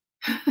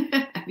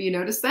 Have you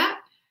noticed that?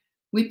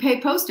 We pay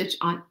postage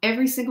on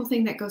every single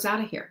thing that goes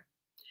out of here.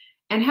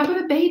 And how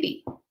about a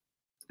baby?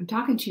 I'm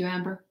talking to you,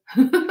 Amber.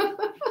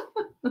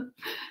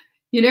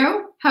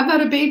 How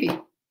about a baby?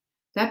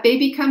 That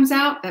baby comes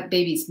out, that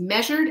baby's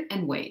measured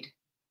and weighed.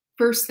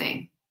 First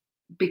thing,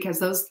 because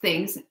those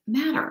things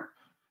matter.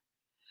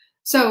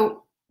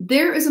 So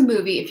there is a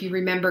movie, if you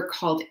remember,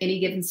 called Any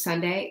Given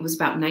Sunday. It was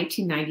about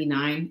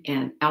 1999,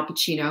 and Al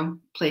Pacino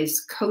plays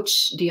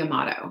Coach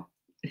D'Amato.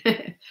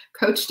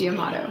 Coach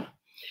D'Amato.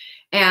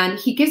 And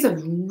he gives a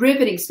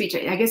riveting speech.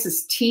 I guess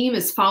his team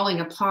is falling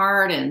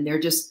apart and they're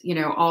just,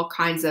 all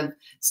kinds of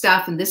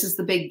stuff. And this is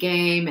the big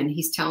game. And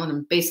he's telling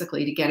them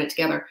basically to get it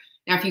together.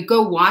 Now, if you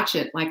go watch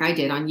it like I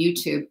did on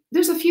YouTube,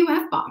 there's a few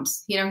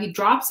F-bombs. He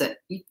drops it.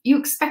 You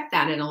expect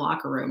that in a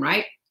locker room,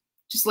 right?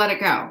 Just let it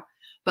go.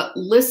 But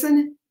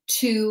listen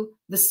to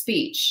the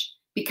speech.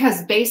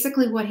 Because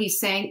basically what he's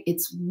saying,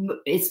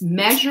 it's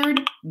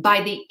measured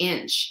by the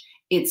inch.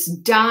 It's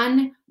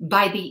done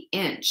by the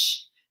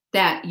inch.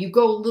 That you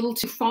go a little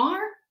too far,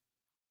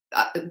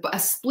 a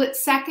split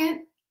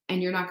second,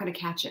 and you're not going to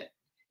catch it.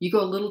 You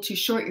go a little too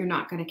short, you're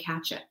not going to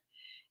catch it.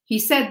 He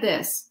said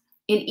this,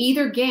 in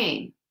either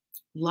game,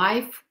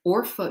 life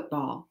or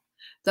football,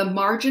 the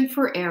margin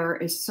for error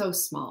is so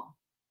small.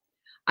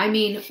 I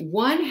mean,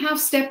 1/2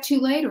 step too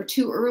late or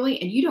too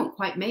early, and you don't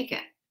quite make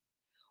it.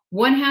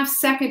 1/2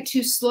 second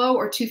too slow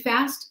or too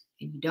fast,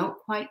 and you don't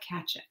quite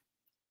catch it.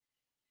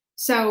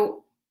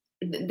 So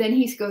then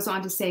he goes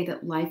on to say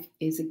that life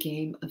is a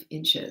game of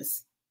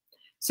inches.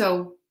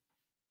 So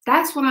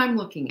that's what I'm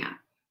looking at.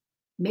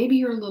 Maybe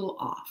you're a little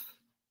off,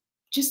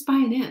 just by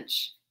an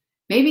inch.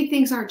 Maybe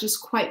things aren't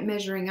just quite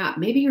measuring up.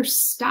 Maybe you're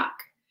stuck.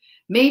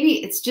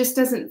 Maybe it just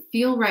doesn't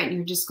feel right and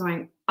you're just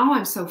going, oh,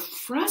 I'm so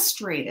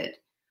frustrated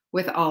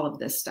with all of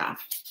this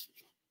stuff.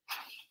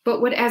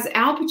 But as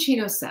Al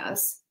Pacino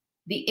says,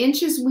 the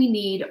inches we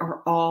need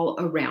are all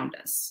around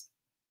us.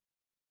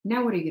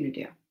 Now what are you going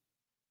to do?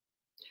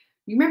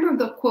 You remember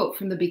the quote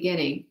from the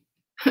beginning,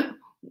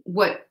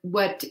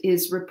 what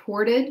is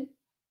reported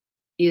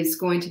is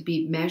going to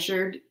be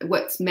measured.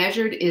 What's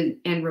measured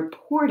and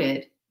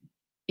reported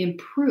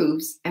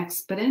improves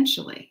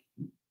exponentially.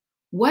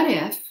 What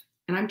if,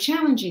 and I'm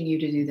challenging you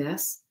to do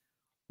this,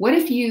 what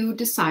if you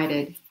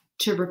decided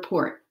to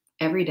report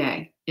every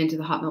day into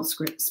the Hot Milk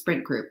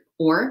Sprint group,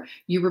 or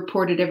you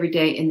reported every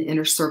day in the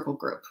Inner Circle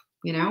group,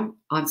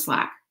 on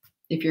Slack,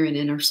 if you're in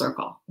Inner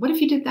Circle? What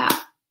if you did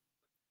that?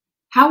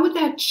 How would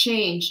that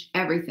change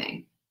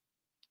everything?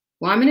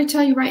 Well, I'm going to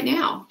tell you right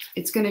now,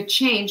 it's going to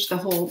change the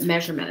whole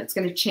measurement. It's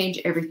going to change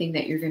everything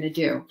that you're going to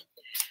do.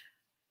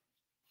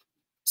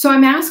 So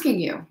I'm asking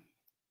you,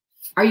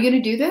 are you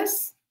going to do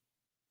this?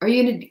 Are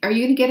you going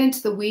to get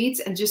into the weeds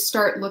and just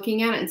start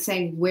looking at it and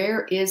saying,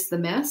 where is the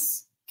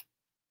miss?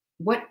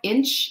 What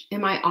inch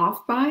am I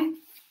off by?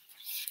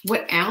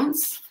 What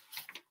ounce?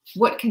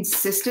 What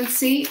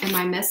consistency am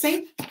I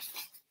missing?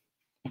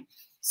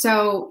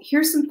 So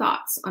here's some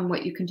thoughts on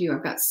what you can do.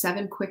 I've got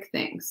 7 quick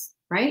things,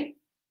 right?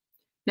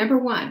 Number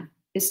 1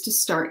 is to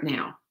start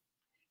now.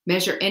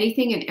 Measure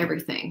anything and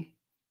everything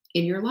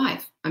in your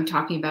life. I'm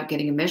talking about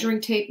getting a measuring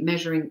tape,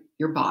 measuring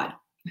your bod.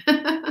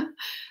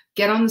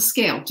 Get on the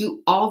scale,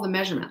 do all the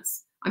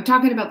measurements. I'm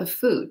talking about the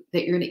food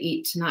that you're going to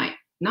eat tonight.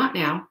 Not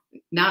now,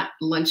 not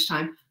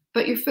lunchtime,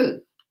 but your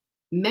food.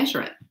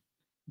 Measure it.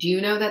 Do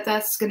you know that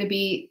that's going to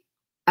be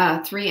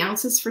 3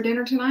 ounces for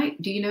dinner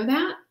tonight? Do you know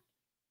that?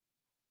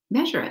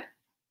 Measure it.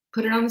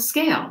 Put it on the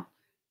scale.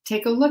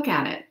 Take a look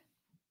at it.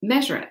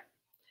 Measure it.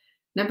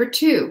 Number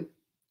 2,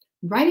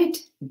 write it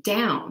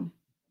down.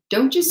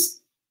 Don't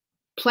just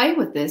play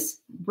with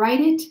this.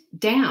 Write it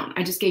down.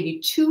 I just gave you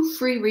 2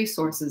 free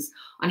resources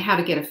on how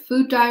to get a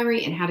food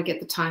diary and how to get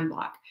the time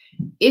block.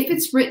 If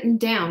it's written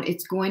down,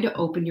 it's going to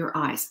open your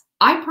eyes.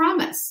 I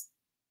promise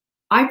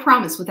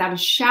without a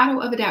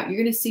shadow of a doubt,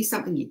 you're going to see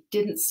something you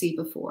didn't see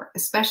before,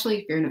 especially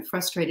if you're in a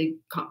frustrated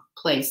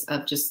place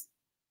of just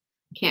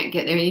can't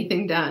get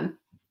anything done.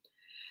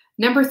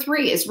 Number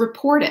 3 is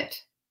report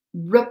it.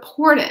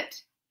 Report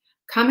it.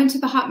 Come into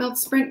the Hot Milk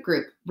Sprint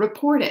group.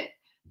 Report it.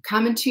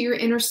 Come into your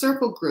Inner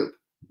Circle group.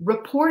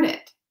 Report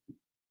it.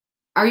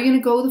 Are you going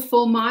to go the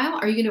full mile?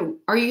 Are you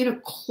going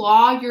to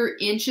claw your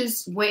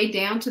inches way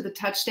down to the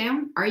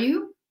touchdown? Are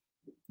you?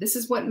 This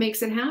is what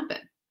makes it happen.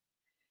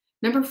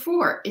 Number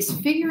 4 is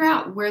figure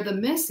out where the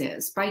miss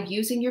is by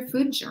using your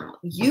food journal.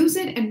 Use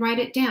it and write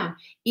it down.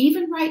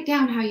 Even write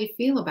down how you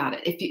feel about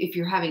it. If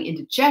you're having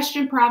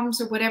indigestion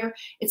problems or whatever,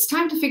 it's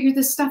time to figure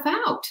this stuff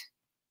out.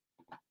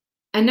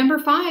 And number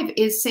 5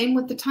 is same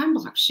with the time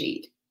block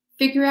sheet.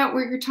 Figure out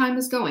where your time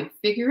is going.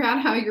 Figure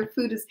out how your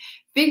food is.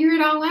 Figure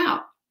it all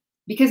out.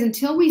 Because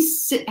until we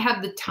take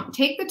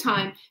the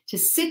time to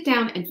sit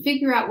down and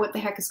figure out what the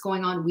heck is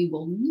going on, we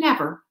will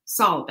never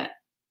solve it.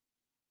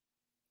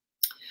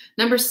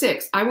 Number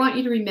 6, I want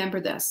you to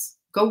remember this.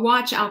 Go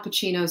watch Al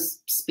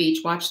Pacino's speech,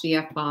 watch the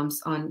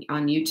F-bombs on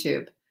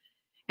YouTube.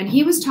 And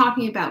he was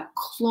talking about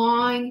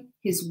clawing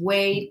his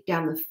way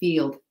down the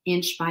field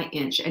inch by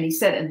inch. And he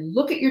said, and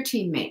look at your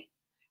teammate,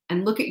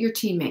 and look at your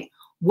teammate.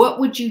 What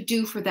would you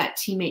do for that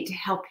teammate to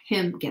help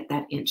him get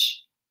that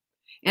inch?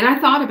 And I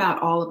thought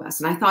about all of us,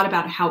 and I thought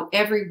about how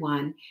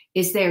everyone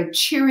is there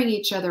cheering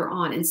each other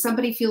on, and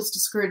somebody feels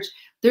discouraged.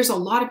 There's a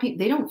lot of people,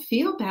 they don't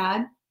feel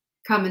bad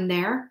coming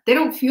there. They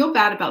don't feel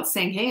bad about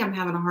saying, hey, I'm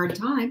having a hard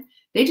time.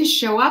 They just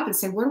show up and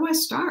say, where do I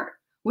start?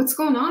 What's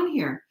going on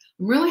here?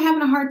 I'm really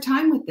having a hard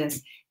time with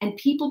this. And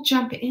people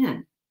jump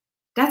in.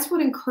 That's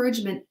what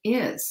encouragement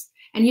is.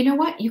 And you know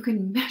what? You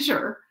can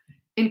measure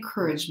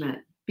encouragement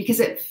because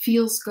it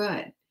feels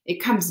good.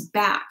 It comes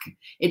back.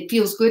 It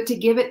feels good to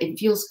give it. It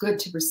feels good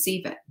to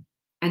receive it.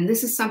 And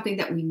this is something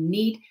that we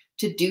need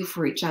to do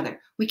for each other.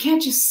 We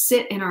can't just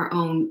sit in our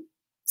own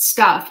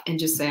stuff and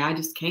just say, I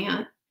just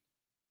can't.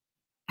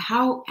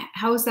 How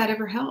has that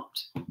ever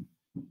helped?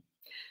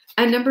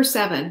 And number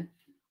 7,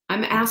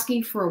 I'm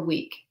asking for a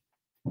week.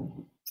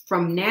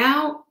 From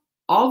now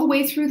all the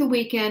way through the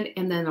weekend,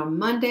 and then on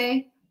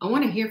Monday, I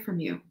want to hear from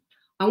you.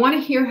 I want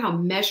to hear how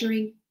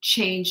measuring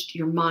changed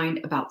your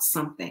mind about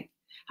something,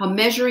 how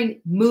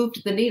measuring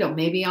moved the needle,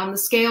 maybe on the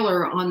scale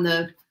or on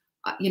the,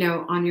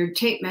 on your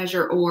tape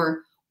measure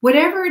or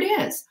whatever it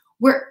is,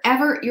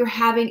 wherever you're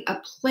having a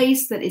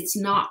place that it's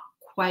not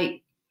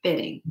quite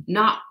fitting,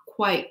 not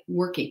quite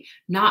working,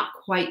 not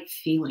quite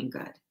feeling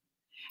good.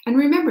 And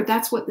remember,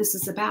 that's what this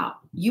is about.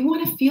 You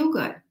want to feel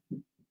good.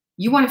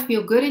 You want to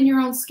feel good in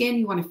your own skin.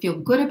 You want to feel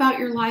good about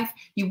your life.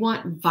 You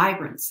want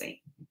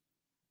vibrancy.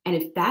 And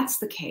if that's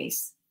the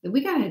case, then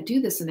we got to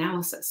do this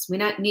analysis. We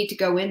need to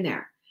go in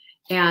there.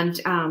 And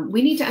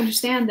we need to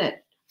understand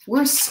that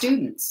we're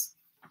students,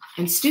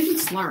 and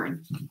students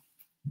learn.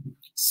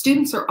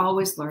 Students are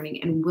always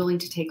learning and willing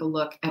to take a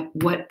look at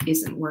what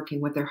isn't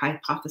working with their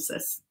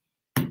hypothesis,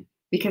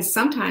 because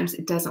sometimes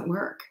it doesn't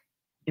work.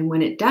 And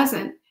when it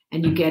doesn't,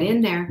 and you get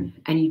in there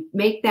and you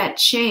make that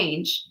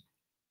change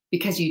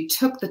because you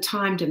took the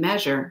time to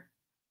measure,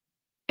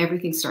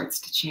 everything starts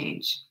to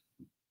change.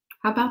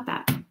 How about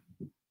that?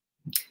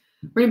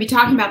 We're going to be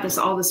talking about this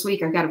all this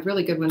week. I've got a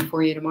really good one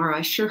for you tomorrow.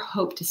 I sure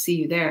hope to see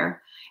you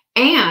there.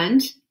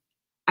 And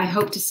I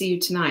hope to see you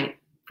tonight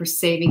for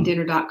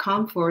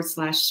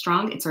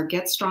savingdinner.com/strong. It's our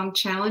Get Strong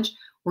Challenge.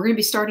 We're going to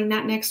be starting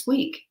that next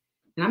week.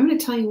 And I'm going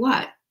to tell you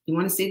what, you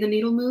want to see the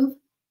needle move?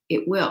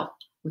 It will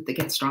with the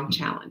Get Strong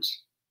Challenge.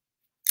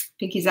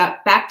 Pinkies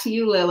up. Back to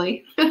you,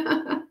 Lily.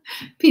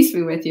 Peace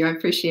be with you. I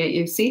appreciate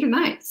you. See you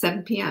tonight,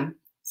 7 p.m.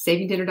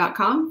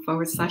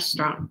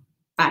 savingdinner.com/strong.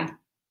 Bye.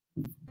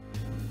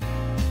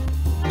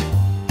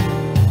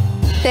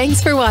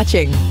 Thanks for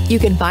watching. You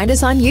can find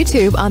us on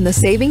YouTube on the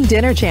Saving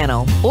Dinner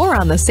channel or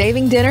on the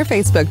Saving Dinner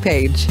Facebook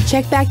page.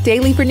 Check back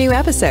daily for new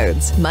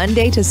episodes,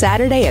 Monday to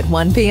Saturday at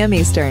 1 p.m.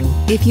 Eastern.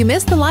 If you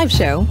missed the live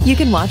show, you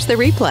can watch the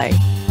replay.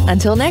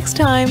 Until next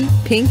time,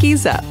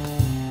 pinkies up.